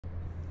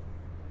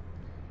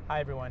Hi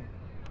everyone,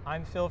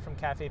 I'm Phil from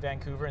Cafe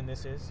Vancouver and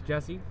this is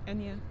Jesse.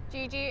 Enya.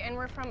 Gigi, and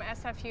we're from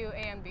SFU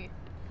AMB.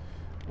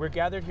 We're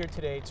gathered here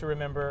today to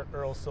remember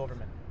Earl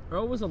Silverman.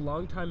 Earl was a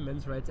longtime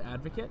men's rights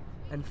advocate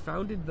and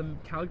founded the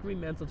Calgary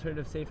Men's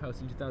Alternative Safe House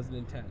in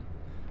 2010,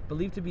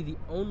 believed to be the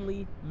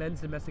only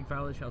men's domestic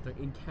violence shelter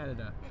in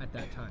Canada at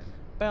that time.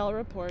 By all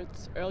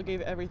reports, Earl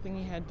gave everything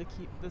he had to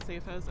keep the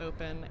safe house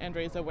open and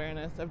raise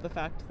awareness of the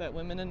fact that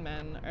women and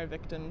men are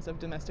victims of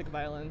domestic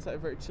violence at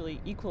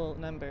virtually equal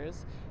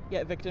numbers,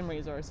 yet victim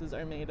resources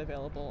are made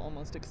available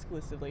almost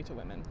exclusively to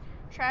women.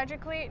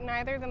 Tragically,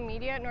 neither the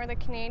media nor the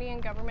Canadian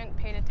government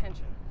paid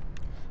attention.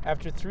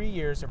 After 3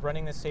 years of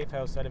running the safe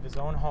house out of his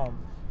own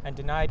home and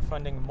denied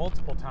funding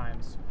multiple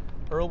times,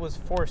 Earl was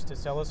forced to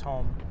sell his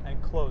home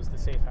and close the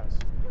safe house.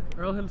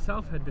 Earl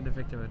himself had been a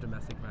victim of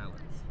domestic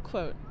violence.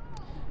 Quote,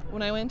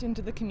 "When I went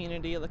into the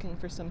community looking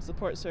for some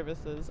support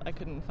services, I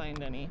couldn't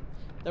find any.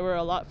 There were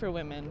a lot for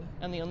women,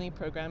 and the only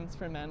programs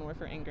for men were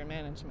for anger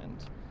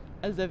management.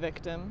 As a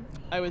victim,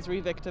 I was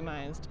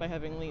re-victimized by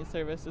having these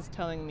services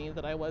telling me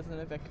that I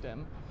wasn't a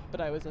victim, but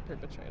I was a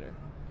perpetrator."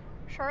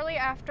 Shortly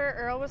after,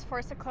 Earl was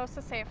forced to close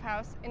the safe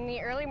house. In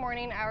the early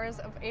morning hours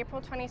of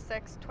April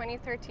 26,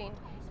 2013,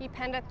 he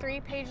penned a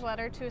 3-page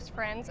letter to his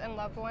friends and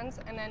loved ones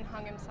and then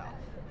hung himself.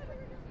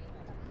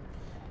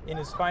 In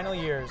his final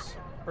years,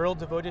 Earl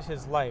devoted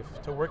his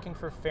life to working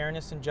for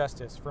fairness and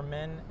justice for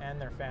men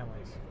and their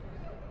families.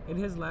 In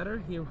his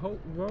letter, he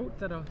wrote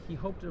that he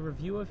hoped a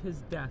review of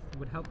his death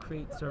would help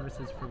create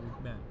services for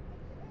men.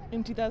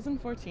 In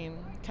 2014,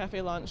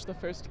 Cafe launched the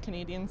first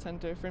Canadian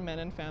Centre for Men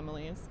and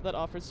Families that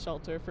offers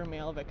shelter for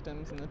male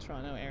victims in the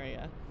Toronto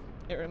area.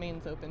 It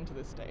remains open to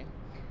this day.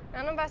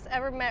 None of us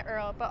ever met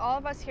Earl, but all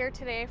of us here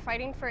today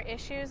fighting for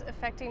issues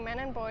affecting men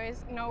and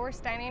boys know we're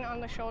standing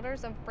on the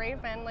shoulders of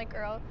brave men like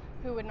Earl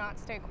who would not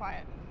stay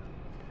quiet.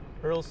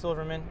 Earl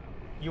Silverman,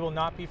 you will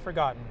not be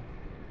forgotten,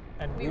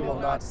 and We will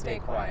not stay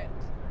quiet.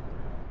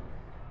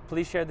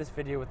 Please share this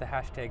video with the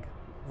hashtag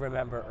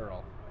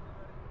 #RememberEarl.